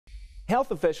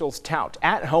Health officials tout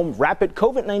at-home rapid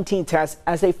COVID-19 tests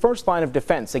as a first line of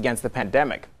defense against the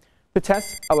pandemic. The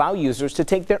tests allow users to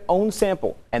take their own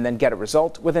sample and then get a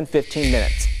result within 15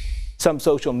 minutes. Some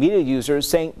social media users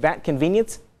saying that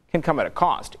convenience can come at a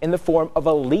cost in the form of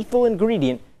a lethal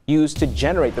ingredient used to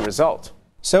generate the result.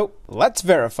 So let's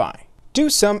verify. Do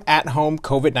some at-home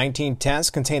COVID-19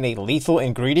 tests contain a lethal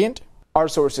ingredient? Our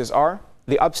sources are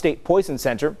the Upstate Poison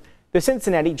Center, the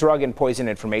Cincinnati Drug and Poison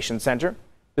Information Center,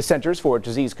 the Centers for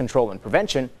Disease Control and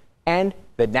Prevention, and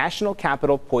the National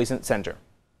Capital Poison Center.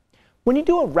 When you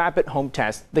do a rapid home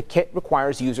test, the kit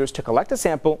requires users to collect a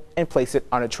sample and place it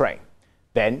on a tray.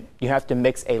 Then you have to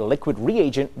mix a liquid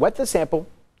reagent with the sample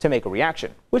to make a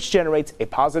reaction, which generates a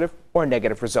positive or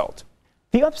negative result.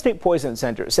 The Upstate Poison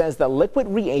Center says the liquid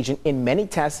reagent in many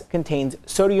tests contains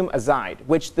sodium azide,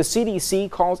 which the CDC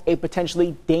calls a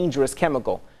potentially dangerous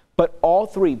chemical. But all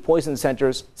three poison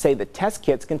centers say the test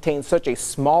kits contain such a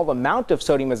small amount of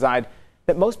sodium azide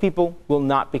that most people will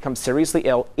not become seriously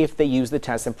ill if they use the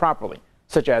test improperly,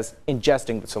 such as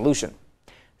ingesting the solution.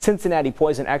 Cincinnati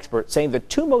poison experts saying the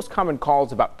two most common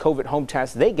calls about COVID home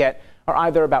tests they get are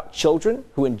either about children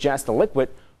who ingest the liquid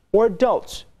or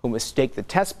adults who mistake the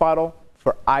test bottle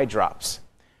for eye drops.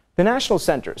 The National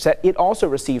Center said it also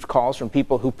received calls from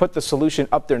people who put the solution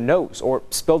up their nose or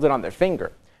spilled it on their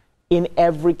finger. In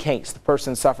every case, the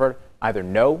person suffered either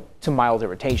no to mild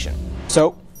irritation.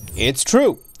 So it's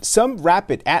true. Some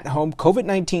rapid at-home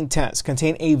COVID-19 tests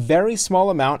contain a very small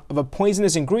amount of a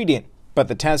poisonous ingredient, but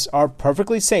the tests are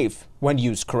perfectly safe when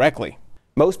used correctly.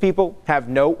 Most people have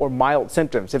no or mild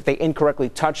symptoms if they incorrectly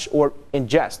touch or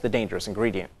ingest the dangerous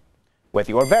ingredient. With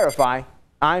your Verify,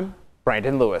 I'm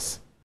Brandon Lewis.